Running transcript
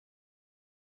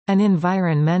An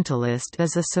environmentalist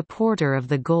is a supporter of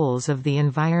the goals of the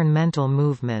environmental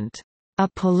movement, a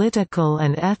political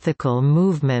and ethical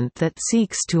movement that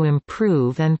seeks to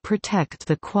improve and protect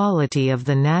the quality of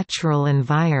the natural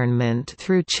environment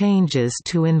through changes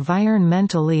to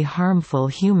environmentally harmful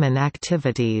human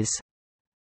activities.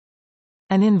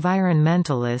 An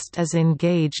environmentalist is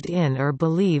engaged in or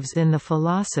believes in the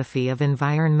philosophy of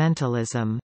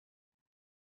environmentalism.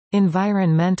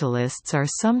 Environmentalists are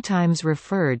sometimes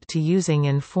referred to using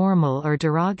informal or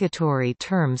derogatory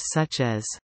terms such as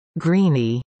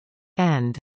 "greenie"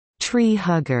 and "tree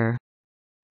hugger".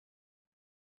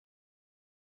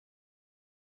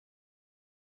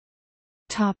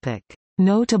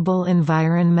 Notable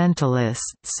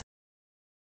environmentalists.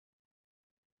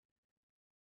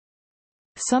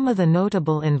 Some of the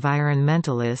notable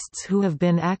environmentalists who have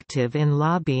been active in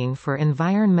lobbying for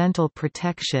environmental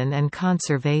protection and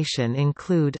conservation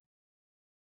include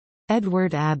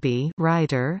Edward Abbey,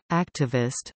 writer,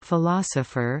 activist,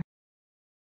 philosopher;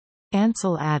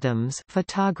 Ansel Adams,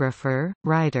 photographer,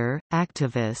 writer,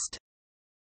 activist;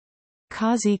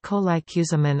 Qazi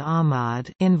Kolaikuzaman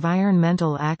Ahmad,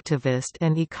 environmental activist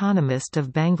and economist of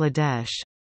Bangladesh;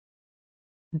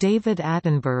 David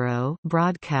Attenborough,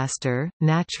 broadcaster,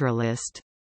 naturalist;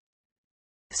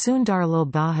 Sundarlal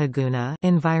Bahuguna,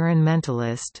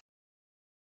 environmentalist;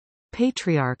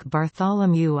 Patriarch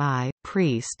Bartholomew I,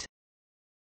 priest;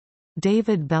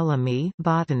 David Bellamy,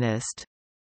 botanist;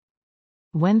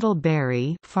 Wendell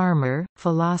Berry, farmer,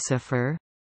 philosopher;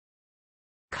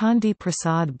 Condi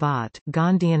Prasad Bhatt,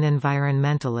 Gandhian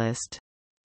environmentalist;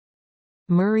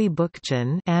 Murray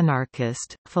Bookchin,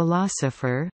 anarchist,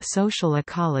 philosopher, social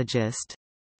ecologist;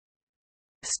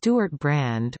 Stuart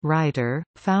Brand, writer,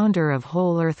 founder of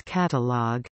Whole Earth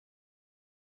Catalog;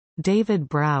 David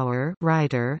Brower,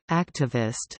 writer,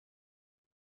 activist;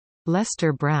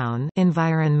 Lester Brown,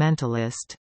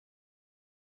 environmentalist;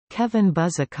 Kevin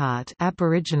Buzzacott,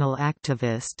 Aboriginal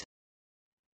activist;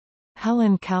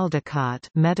 Helen Caldecott,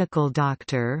 medical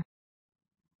doctor;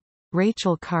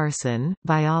 Rachel Carson,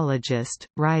 biologist,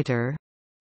 writer;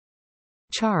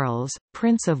 Charles,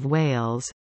 Prince of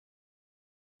Wales;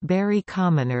 Barry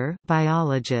Commoner,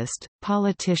 biologist,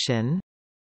 politician;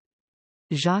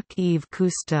 Jacques-Yves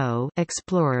Cousteau,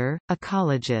 explorer,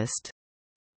 ecologist;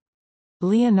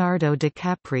 Leonardo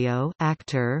DiCaprio,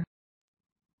 actor;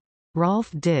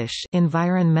 Rolf Disch,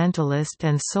 environmentalist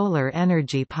and solar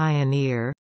energy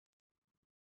pioneer;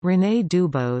 René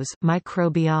Dubos,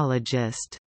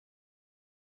 microbiologist;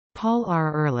 Paul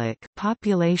R. Ehrlich,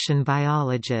 population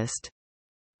biologist;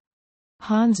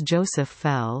 Hans Josef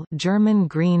Fell, German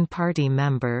Green Party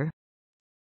member;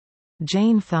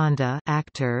 Jane Fonda,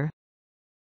 actor;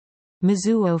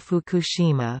 Mizuo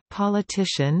Fukushima,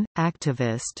 politician,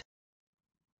 activist;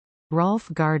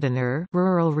 Rolf Gardiner,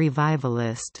 rural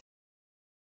revivalist;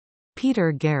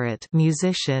 Peter Garrett,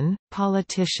 musician,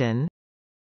 politician;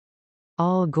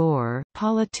 Al Gore,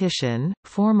 politician,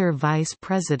 former Vice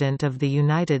President of the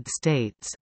United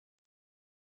States;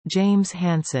 James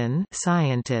Hansen,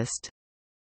 scientist;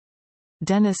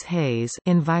 Dennis Hayes,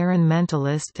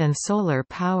 environmentalist and solar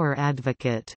power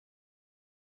advocate;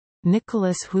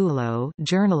 Nicholas Hulot,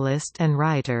 journalist and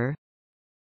writer;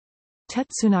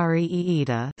 Tetsunari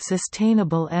Iida,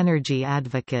 sustainable energy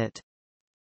advocate;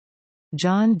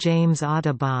 John James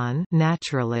Audubon,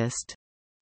 naturalist;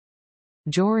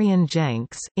 Jorian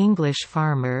Jenks, English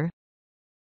farmer;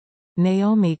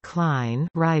 Naomi Klein,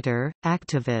 writer,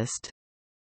 activist;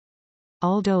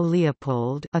 Aldo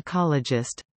Leopold,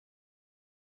 ecologist;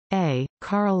 A.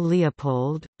 Carl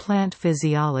Leopold, plant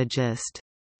physiologist;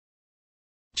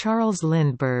 Charles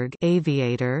Lindbergh,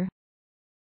 aviator;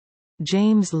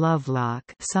 James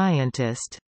Lovelock,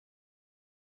 scientist;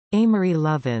 Amory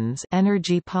Lovins,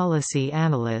 energy policy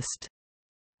analyst;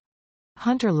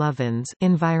 Hunter Lovins,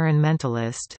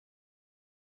 environmentalist;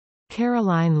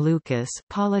 Caroline Lucas,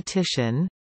 politician;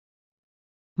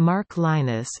 Mark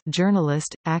Linus,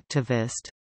 journalist, activist;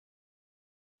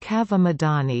 Kaveh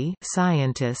Madani,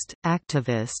 scientist,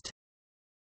 activist;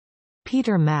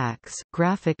 Peter Max,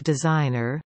 graphic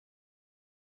designer;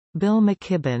 Bill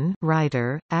McKibben,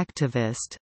 writer,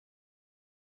 activist;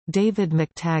 David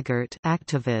McTaggart,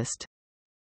 activist;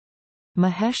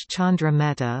 Mahesh Chandra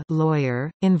Mehta, lawyer,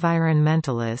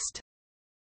 environmentalist;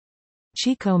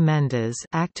 Chico Mendes,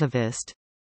 activist;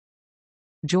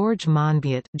 George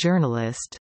Monbiot,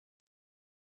 journalist;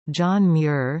 John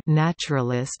Muir,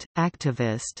 naturalist,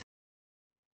 activist;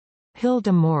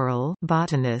 Hilda Morrell,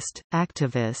 botanist,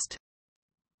 activist;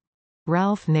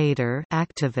 Ralph Nader,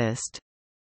 activist;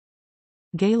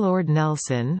 Gaylord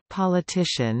Nelson,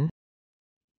 politician;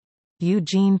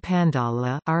 Eugene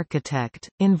Pandala, architect,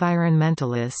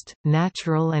 environmentalist,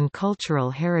 natural and cultural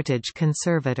heritage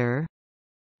conservator.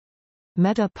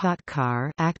 Meta Patkar,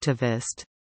 activist.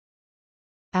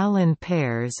 Alan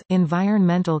Pears,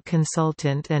 environmental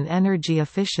consultant and energy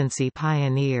efficiency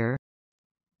pioneer.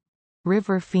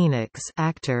 River Phoenix,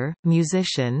 actor,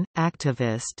 musician,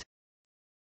 activist.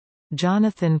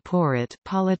 Jonathan Porritt,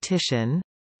 politician.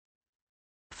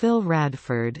 Phil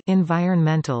Radford,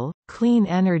 environmental, clean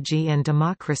energy and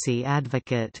democracy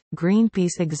advocate,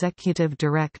 Greenpeace executive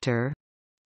director.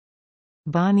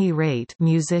 Bonnie Raitt,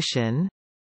 musician.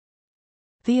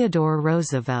 Theodore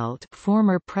Roosevelt,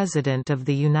 former president of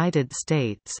the United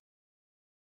States.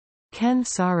 Ken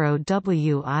Saro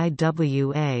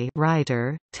WIWA,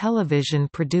 writer, television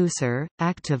producer,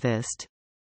 activist.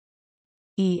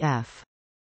 E.F.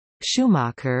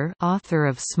 Schumacher, author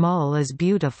of Small is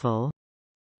Beautiful.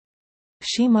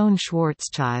 Shimon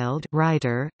Schwarzschild,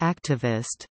 writer,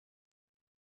 activist.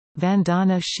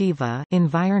 Vandana Shiva,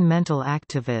 environmental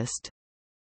activist.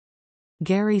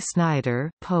 Gary Snyder,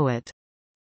 poet.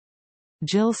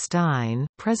 Jill Stein,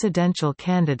 presidential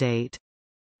candidate.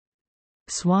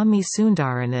 Swami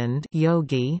Sundaranand,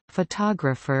 yogi,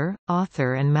 photographer,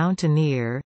 author and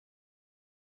mountaineer.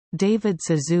 David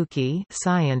Suzuki,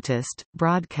 scientist,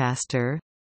 broadcaster.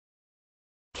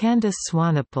 Candace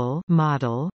Swanepoel,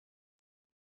 model.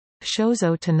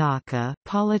 Shozo Tanaka,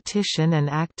 politician and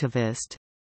activist.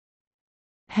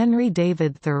 Henry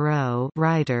David Thoreau,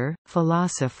 writer,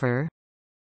 philosopher.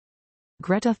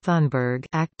 Greta Thunberg,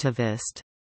 activist.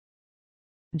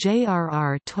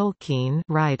 J.R.R. Tolkien,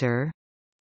 writer.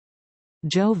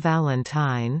 Joe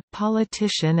Valentine,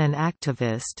 politician and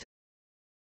activist.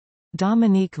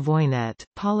 Dominique Voynet,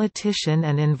 politician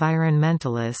and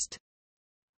environmentalist.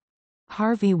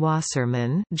 Harvey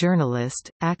Wasserman, journalist,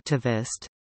 activist.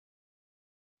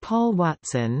 Paul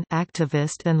Watson,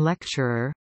 activist and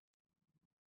lecturer.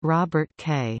 Robert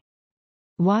K.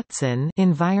 Watson,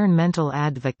 environmental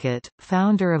advocate,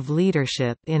 founder of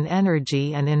Leadership in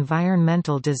Energy and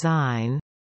Environmental Design.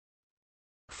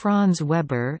 Franz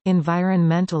Weber,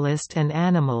 environmentalist and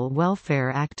animal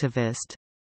welfare activist.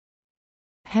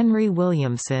 Henry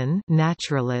Williamson,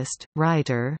 naturalist,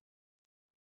 writer.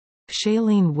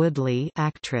 Shailene Woodley,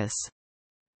 actress.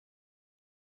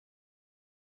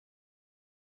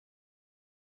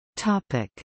 Topic: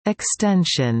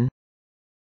 Extension.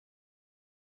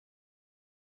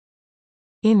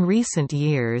 In recent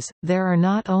years, there are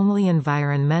not only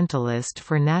environmentalist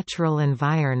for natural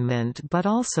environment but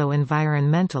also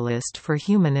environmentalist for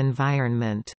human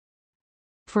environment.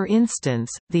 For instance,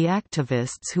 the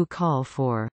activists who call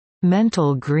for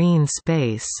mental green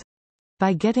space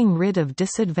by getting rid of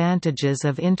disadvantages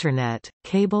of Internet,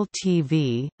 cable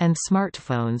TV, and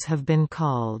smartphones have been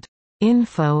called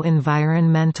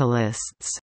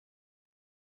info-environmentalists.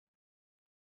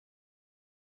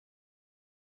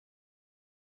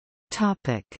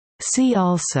 See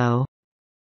also: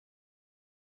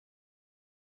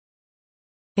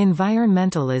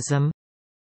 Environmentalism,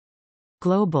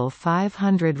 Global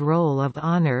 500 Roll of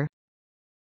Honor,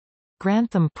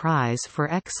 Grantham Prize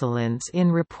for Excellence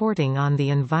in Reporting on the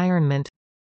Environment,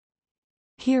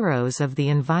 Heroes of the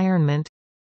Environment,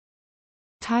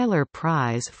 Tyler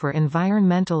Prize for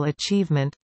Environmental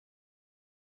Achievement,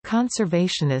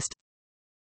 Conservationist,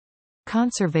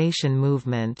 Conservation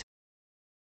Movement,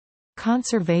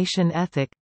 Conservation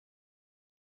Ethic,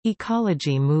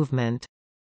 Ecology Movement,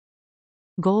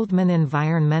 Goldman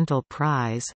Environmental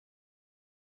Prize,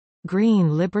 Green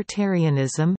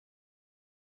Libertarianism,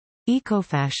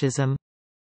 Ecofascism,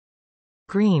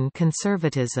 Green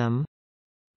Conservatism,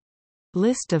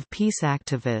 List of peace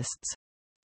activists,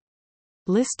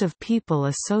 List of people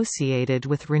associated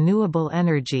with renewable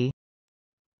energy,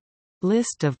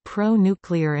 List of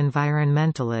pro-nuclear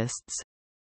environmentalists,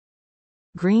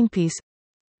 Greenpeace,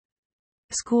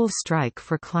 School strike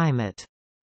for climate.